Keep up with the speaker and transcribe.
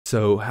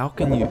So how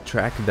can you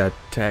track that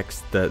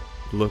text that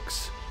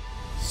looks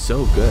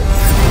so good?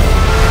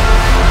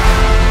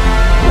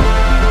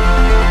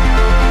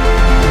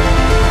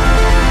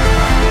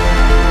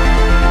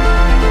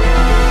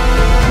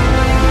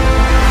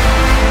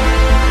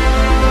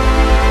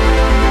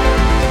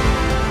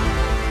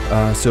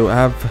 So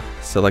I've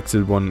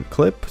selected one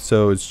clip,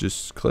 so it's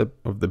just clip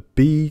of the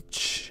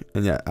beach,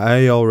 and yeah,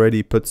 I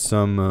already put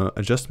some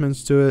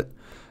adjustments to it.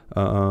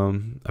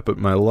 I put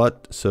my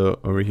LUT, so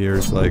over here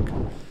is like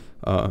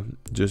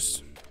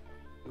just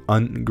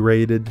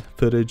ungraded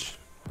footage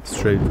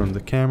straight from the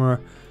camera,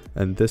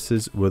 and this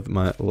is with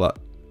my LUT.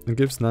 It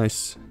gives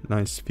nice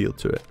feel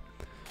to it.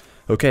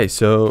 Okay,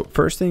 so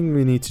first thing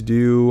we need to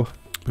do,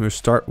 we'll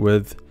start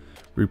with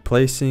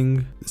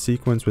replacing the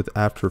sequence with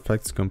After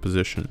Effects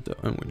composition.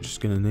 And we're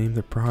just gonna name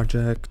the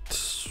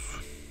project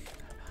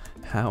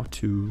How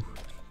to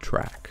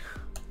Track.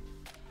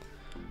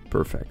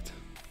 Perfect.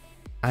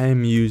 I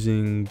am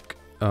using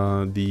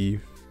the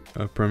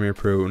Premiere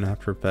Pro and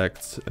After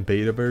Effects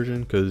beta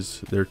version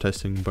because they're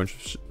testing a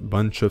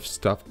bunch of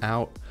stuff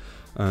out,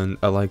 and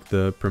I like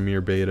the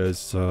Premiere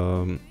beta's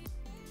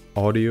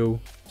audio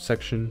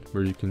section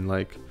where you can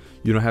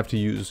you don't have to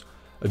use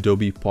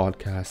Adobe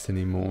Podcast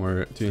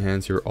anymore to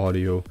enhance your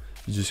audio.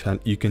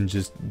 You can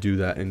just do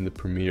that in the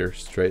Premiere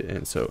straight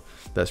in, so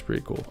that's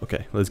pretty cool.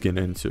 Okay, let's get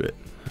into it.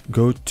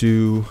 Go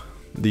to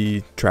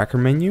the tracker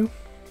menu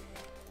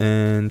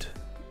and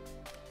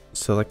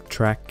select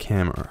track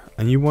camera,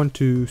 and you want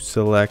to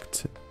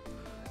select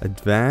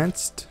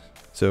advanced,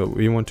 so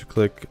you want to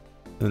click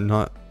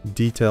not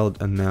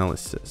detailed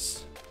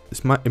analysis.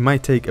 It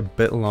might take a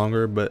bit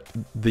longer, but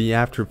the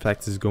After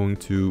Effects is going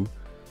to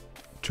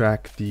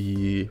track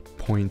the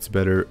points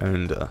better,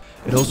 and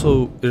it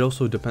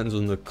also depends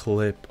on the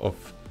clip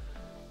of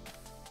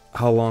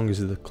how long is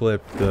the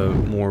clip, the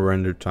more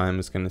render time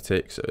is going to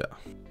take. So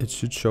yeah, it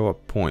should show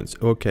up points.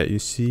 Okay, you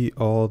see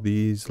all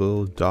these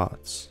little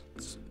dots,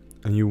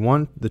 and you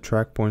want the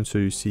track point, so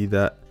you see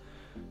that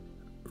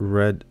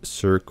red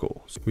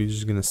circle. So we're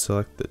just gonna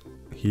select it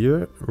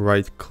here,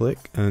 right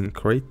click, and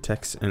create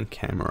text and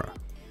camera.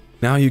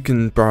 Now you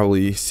can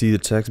probably see the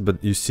text,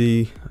 but you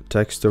see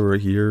text over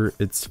here,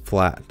 it's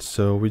flat.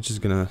 So we're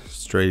just gonna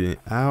straighten it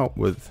out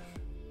with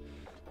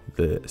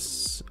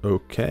this.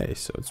 Okay,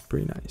 so it's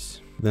pretty nice.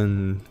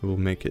 Then we'll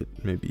make it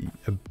maybe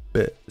a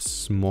bit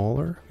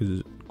smaller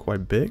because it's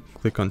quite big.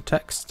 Click on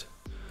text,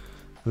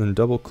 and then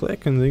double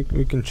click, and then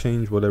we can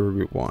change whatever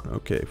we want.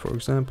 Okay, for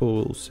example,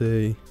 we'll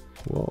say,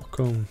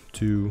 welcome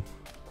to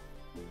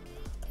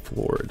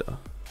Florida.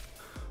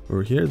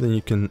 Over here, then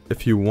you can,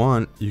 if you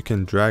want, you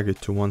can drag it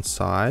to one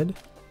side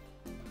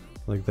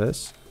like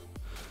this.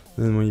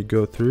 Then when you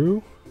go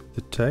through,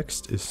 the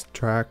text is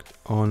tracked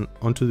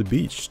onto the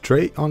beach,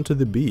 straight onto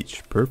the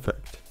beach.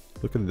 Perfect.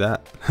 Look at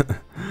that.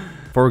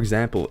 For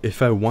example,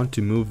 if I want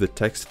to move the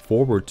text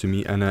forward to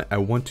me and I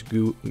want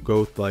to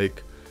go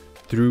like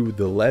through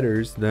the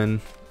letters,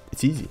 then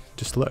it's easy.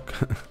 Just look.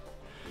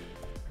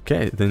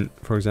 Okay, then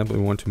for example,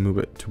 we want to move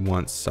it to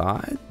one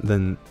side.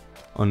 Then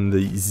on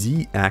the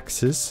Z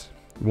axis,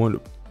 we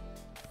want to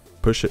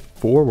push it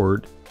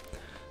forward.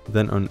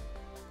 Then on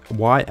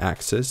Y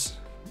axis,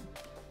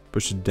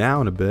 push it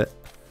down a bit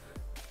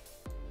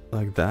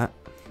like that.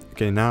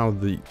 Okay, now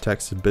the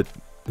text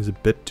is a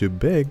bit too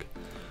big.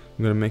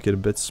 I'm gonna make it a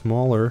bit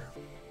smaller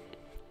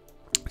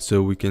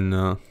so we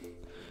can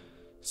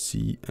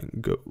see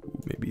and go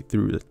maybe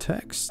through the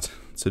text.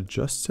 Let's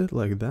adjust it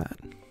like that.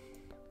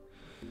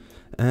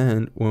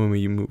 And when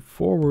we move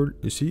forward,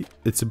 you see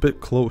it's a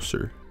bit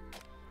closer,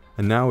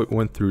 and now it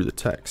went through the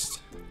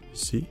text. You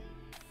see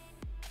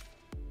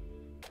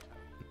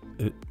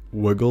it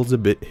wiggles a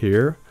bit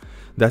here.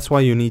 That's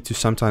why you need to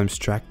sometimes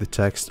track the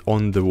text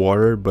on the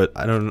water, but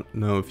I don't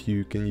know if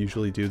you can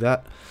usually do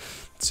that.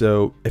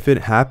 So if it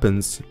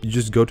happens, you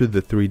just go to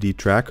the 3D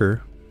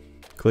tracker,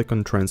 click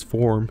on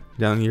transform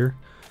down here.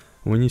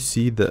 When you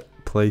see the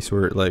place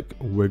where it like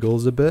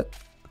wiggles a bit,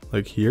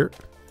 like here,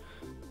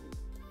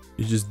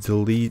 you just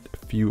delete a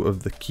few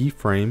of the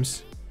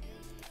keyframes,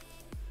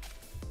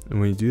 and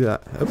when you do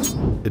that, oops,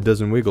 it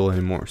doesn't wiggle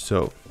anymore.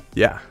 So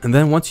yeah, and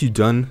then once you're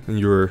done and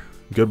you're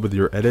good with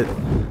your edit,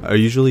 I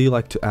usually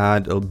like to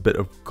add a bit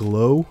of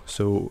glow.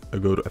 So I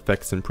go to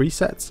effects and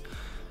presets,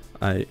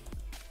 I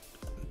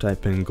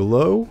type in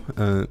glow,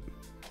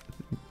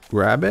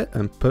 grab it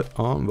and put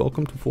on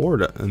welcome to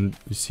Florida, and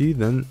you see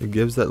then it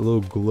gives that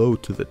little glow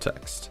to the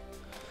text.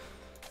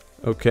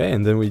 Okay,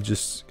 and then we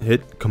just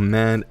hit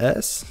Command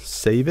S,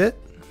 save it,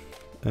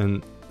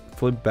 and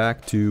flip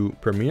back to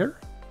Premiere,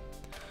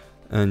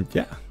 and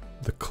yeah,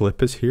 the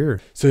clip is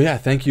here. So yeah,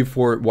 thank you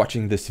for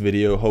watching this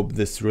video. Hope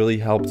this really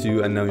helped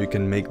you, and now you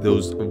can make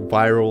those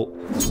viral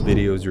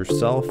videos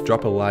yourself.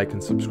 Drop a like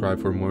and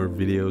subscribe for more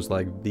videos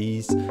like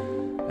these,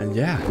 and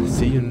yeah,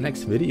 see you in the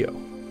next video.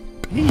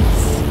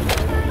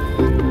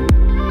 Peace.